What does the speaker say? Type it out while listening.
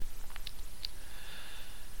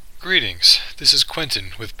Greetings, this is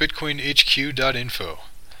Quentin with BitcoinHQ.info.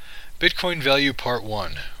 Bitcoin Value Part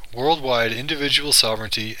 1, Worldwide Individual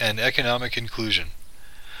Sovereignty and Economic Inclusion.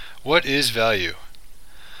 What is value?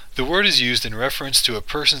 The word is used in reference to a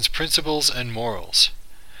person's principles and morals.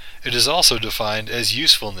 It is also defined as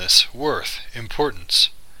usefulness, worth,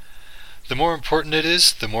 importance. The more important it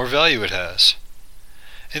is, the more value it has.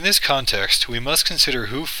 In this context, we must consider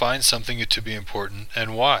who finds something to be important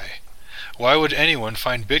and why. Why would anyone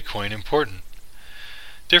find Bitcoin important?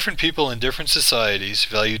 Different people in different societies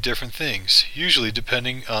value different things, usually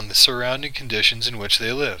depending on the surrounding conditions in which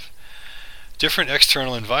they live. Different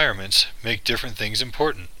external environments make different things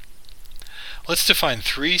important. Let's define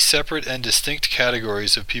three separate and distinct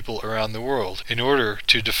categories of people around the world in order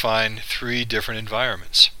to define three different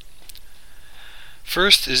environments.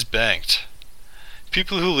 First is banked.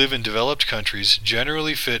 People who live in developed countries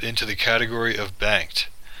generally fit into the category of banked.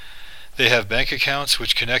 They have bank accounts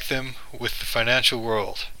which connect them with the financial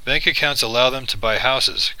world. Bank accounts allow them to buy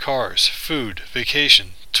houses, cars, food,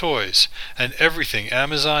 vacation, toys, and everything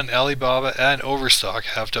Amazon, Alibaba, and Overstock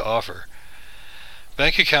have to offer.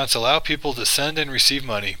 Bank accounts allow people to send and receive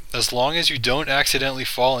money as long as you don't accidentally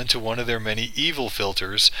fall into one of their many evil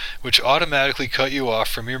filters which automatically cut you off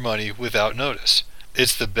from your money without notice.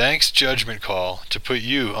 It's the bank's judgment call to put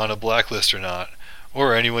you on a blacklist or not,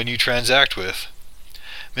 or anyone you transact with.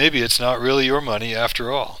 Maybe it's not really your money after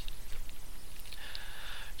all.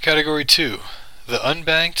 Category 2. The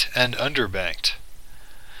unbanked and underbanked.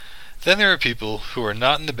 Then there are people who are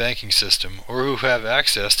not in the banking system or who have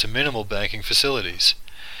access to minimal banking facilities.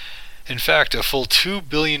 In fact, a full 2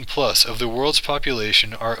 billion plus of the world's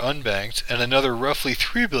population are unbanked and another roughly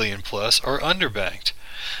 3 billion plus are underbanked.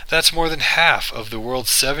 That's more than half of the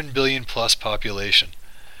world's 7 billion plus population.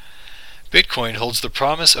 Bitcoin holds the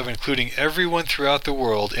promise of including everyone throughout the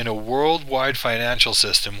world in a worldwide financial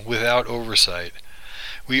system without oversight.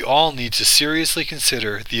 We all need to seriously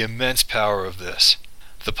consider the immense power of this.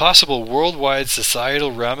 The possible worldwide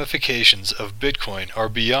societal ramifications of Bitcoin are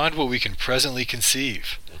beyond what we can presently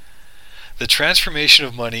conceive. The transformation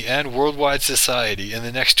of money and worldwide society in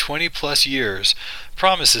the next 20 plus years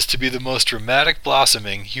promises to be the most dramatic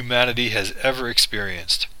blossoming humanity has ever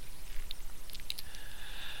experienced.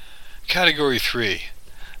 Category 3.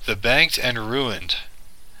 The banked and ruined.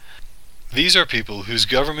 These are people whose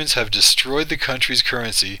governments have destroyed the country's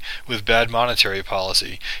currency with bad monetary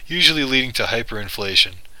policy, usually leading to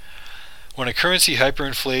hyperinflation. When a currency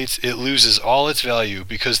hyperinflates, it loses all its value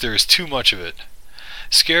because there is too much of it.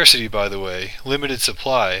 Scarcity, by the way, limited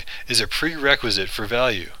supply, is a prerequisite for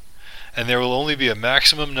value, and there will only be a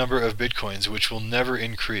maximum number of bitcoins which will never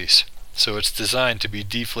increase, so it's designed to be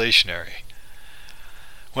deflationary.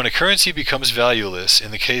 When a currency becomes valueless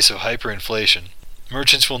in the case of hyperinflation,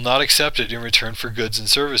 merchants will not accept it in return for goods and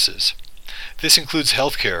services. This includes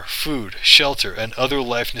healthcare, food, shelter, and other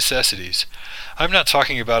life necessities. I'm not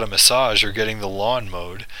talking about a massage or getting the lawn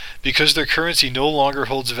mowed. Because their currency no longer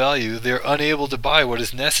holds value, they are unable to buy what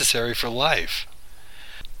is necessary for life.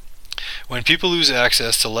 When people lose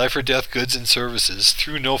access to life or death goods and services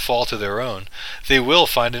through no fault of their own, they will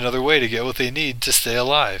find another way to get what they need to stay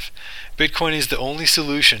alive. Bitcoin is the only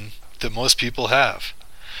solution that most people have.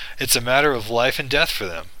 It's a matter of life and death for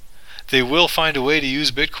them. They will find a way to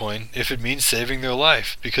use Bitcoin if it means saving their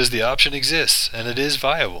life, because the option exists and it is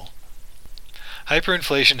viable.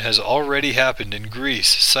 Hyperinflation has already happened in Greece,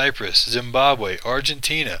 Cyprus, Zimbabwe,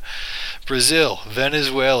 Argentina, Brazil,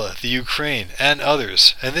 Venezuela, the Ukraine, and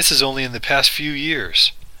others, and this is only in the past few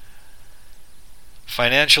years.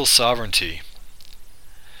 Financial sovereignty.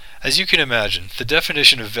 As you can imagine, the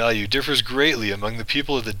definition of value differs greatly among the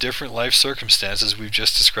people of the different life circumstances we've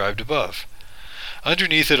just described above.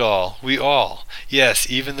 Underneath it all, we all, yes,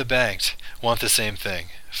 even the banked, want the same thing: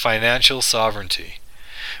 financial sovereignty.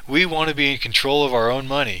 We want to be in control of our own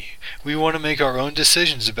money. We want to make our own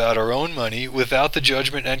decisions about our own money without the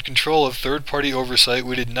judgment and control of third-party oversight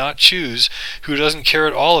we did not choose, who doesn't care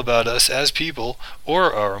at all about us as people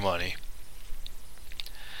or our money.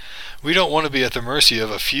 We don't want to be at the mercy of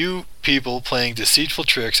a few people playing deceitful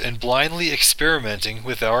tricks and blindly experimenting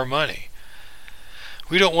with our money.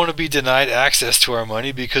 We don't want to be denied access to our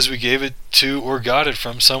money because we gave it to or got it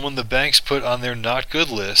from someone the banks put on their not good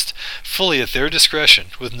list, fully at their discretion,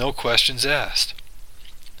 with no questions asked.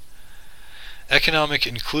 Economic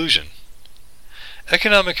inclusion.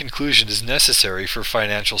 Economic inclusion is necessary for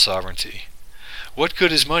financial sovereignty. What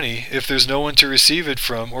good is money if there's no one to receive it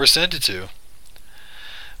from or send it to?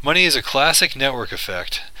 Money is a classic network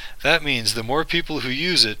effect. That means the more people who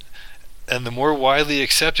use it, and the more widely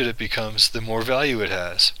accepted it becomes, the more value it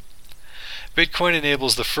has. Bitcoin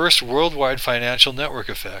enables the first worldwide financial network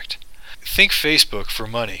effect. Think Facebook for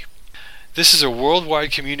money. This is a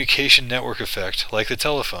worldwide communication network effect like the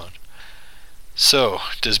telephone. So,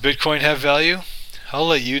 does Bitcoin have value? I'll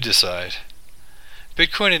let you decide.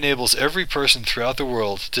 Bitcoin enables every person throughout the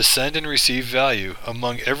world to send and receive value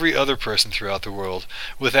among every other person throughout the world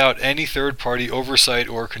without any third-party oversight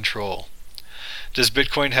or control. Does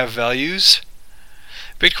Bitcoin have values?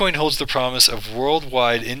 Bitcoin holds the promise of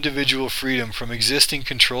worldwide individual freedom from existing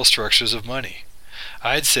control structures of money.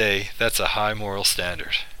 I'd say that's a high moral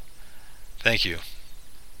standard. Thank you.